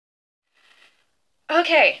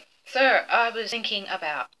Okay, so I was thinking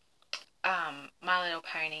about My Little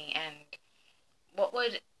Pony and what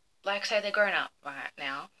would, like, say they're grown up right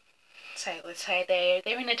now. Say let's say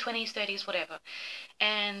they're in their 20s, 30s, whatever,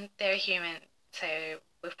 and they're human. So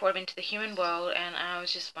we've brought them into the human world, and I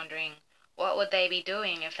was just wondering what would they be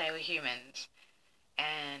doing if they were humans?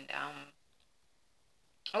 And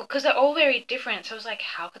well, because they're all very different, so I was like,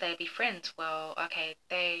 how could they be friends? Well, okay,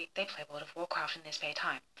 they play World of Warcraft in their spare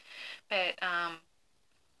time, but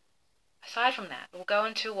aside from that, we'll go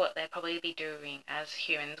into what they'd probably be doing as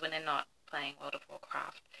humans when they're not playing World of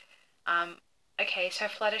Warcraft. Um, okay, so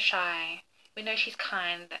Fluttershy, we know she's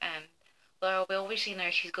kind and loyal. We obviously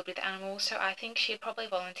know she's good with animals, so I think she'd probably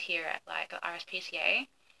volunteer at like the RSPCA.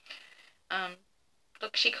 Um,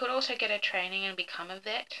 look, she could also get a training and become a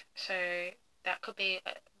vet, so that could be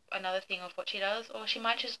another thing of what she does, or she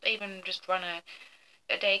might just even just run a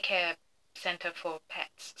daycare center for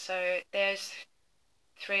pets. So there's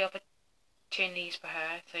three opportunities for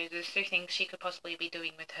her. So there's three things she could possibly be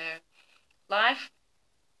doing with her life.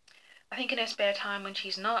 I think in her spare time when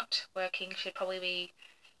she's not working, she'd probably be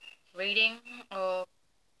reading, or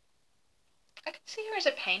I could see her as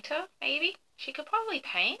a painter, maybe. She could probably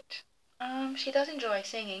paint. She does enjoy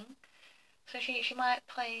singing, so she might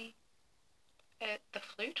play the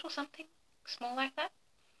flute or something small like that.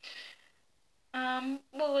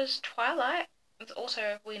 What was Twilight? It's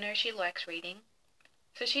also, we know she likes reading,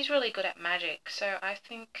 so she's really good at magic. So I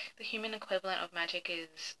think the human equivalent of magic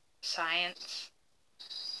is science.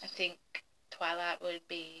 I think Twilight would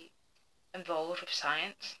be involved with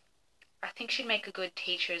science. I think she'd make a good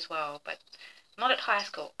teacher as well, but not at high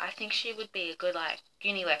school. I think she would be a good like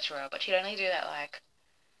uni lecturer, but she'd only do that like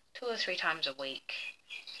 2 or 3 times a week.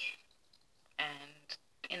 And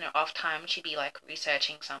in her off time, she'd be like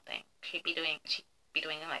researching something. She'd be doing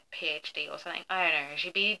like PhD or something. I don't know.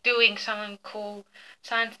 She'd be doing some cool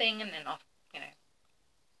science thing, and then off, you know,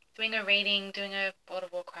 doing a reading, doing a World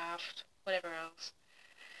of Warcraft, whatever else.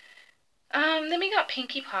 Then we got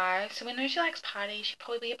Pinkie Pie. So we know she likes parties. She'd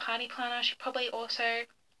probably be a party planner. She'd probably also,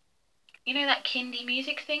 you know, that kindy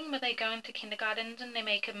music thing where they go into kindergartens and they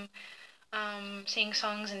make them sing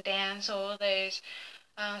songs and dance, or those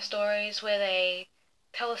stories where they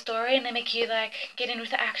tell a story and they make you like get in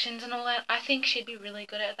with the actions and all that. I think she'd be really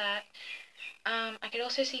good at that. I could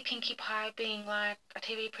also see Pinkie Pie being like a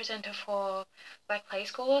TV presenter for like Play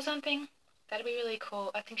School or something. That'd be really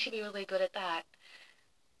cool. I think she'd be really good at that.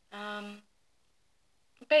 Um,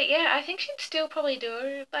 but yeah, I think she'd still probably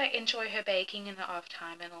do like enjoy her baking in the off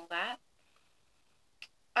time and all that.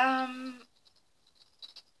 Um,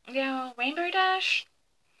 yeah, Rainbow Dash.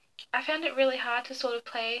 I found it really hard to sort of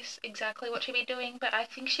place exactly what she'd be doing, but I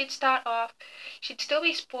think she'd start off, she'd still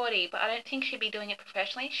be sporty, but I don't think she'd be doing it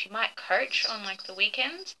professionally. She might coach on like the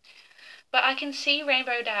weekends, but I can see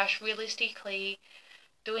Rainbow Dash realistically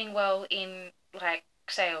doing well in like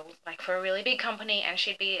sales, like for a really big company, and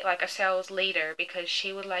she'd be like a sales leader because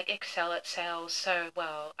she would like excel at sales so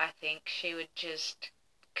well. I think she would just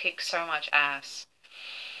kick so much ass.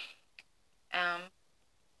 Um,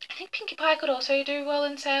 I think Pinkie Pie could also do well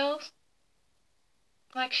in sales.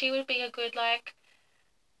 Like she would be a good like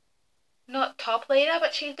not top leader,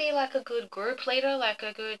 but she'd be like a good group leader, like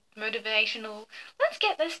a good motivational. Let's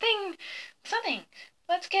get this thing something.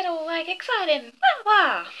 Let's get all like excited. Blah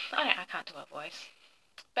blah. I can't do a voice,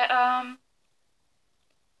 but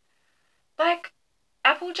like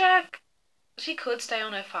Applejack, she could stay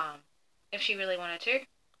on her farm if she really wanted to.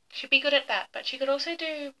 She'd be good at that, but she could also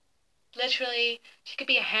do literally. She could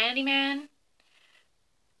be a handyman.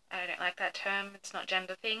 I don't like that term. It's not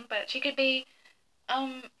gender thing, but she could be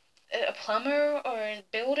um a plumber or a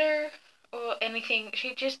builder or anything.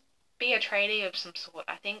 She'd just be a tradie of some sort,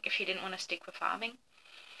 I think, if she didn't want to stick with farming.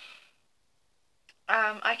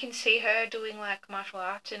 I can see her doing like martial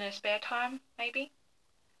arts in her spare time, maybe.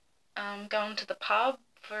 Going to the pub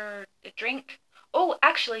for a drink. Oh,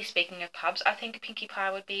 actually, speaking of pubs, I think Pinkie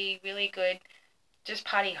Pie would be really good just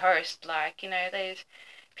party host. Like, you know, those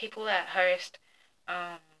people that host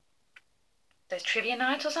um those trivia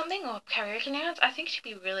nights or something, or karaoke nights. I think she'd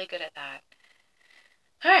be really good at that.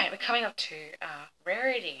 Alright, we're coming up to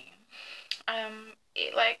Rarity.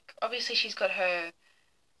 Like obviously she's got her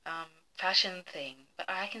fashion thing, but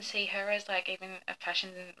I can see her as like even a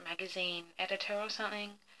fashion magazine editor or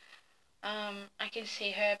something. I can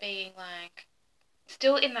see her being like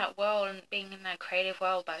still in that world and being in that creative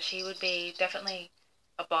world, but she would be definitely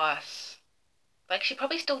a boss. Like she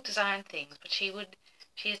probably still design things, but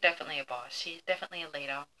she's definitely a boss. She's definitely a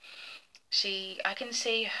leader. I can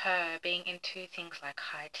see her being into things like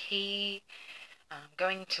high tea,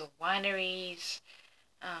 going to wineries,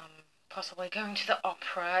 um, possibly going to the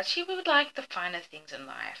opera. She would like the finer things in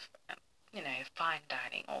life, you know, fine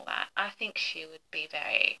dining, all that. I think she would be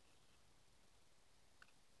very,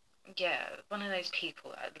 yeah, one of those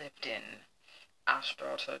people that lived in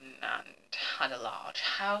Ashburton and had a large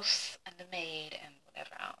house and a maid and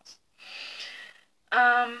whatever else.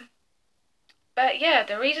 But yeah,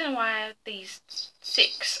 the reason why these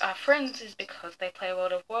 6 are friends is because they play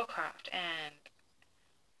World of Warcraft, and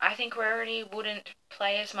I think Rarity wouldn't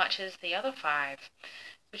play as much as the other 5,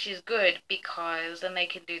 which is good because then they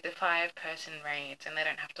can do the 5-person raids and they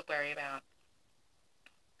don't have to worry about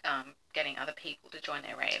getting other people to join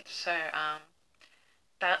their raids. So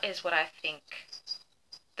that is what I think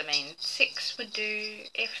the main 6 would do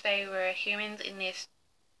if they were humans in this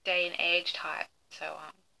day and age type. So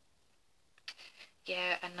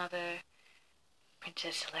yeah, another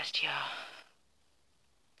Princess Celestia.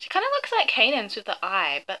 She kind of looks like Cadance with the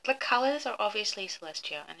eye, but the colours are obviously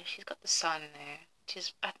Celestia, and she's got the sun there, which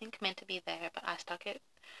is, I think, meant to be there, but I stuck it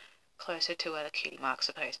closer to where the cutie mark's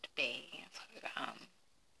supposed to be. So,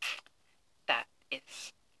 that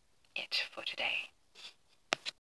is it for today.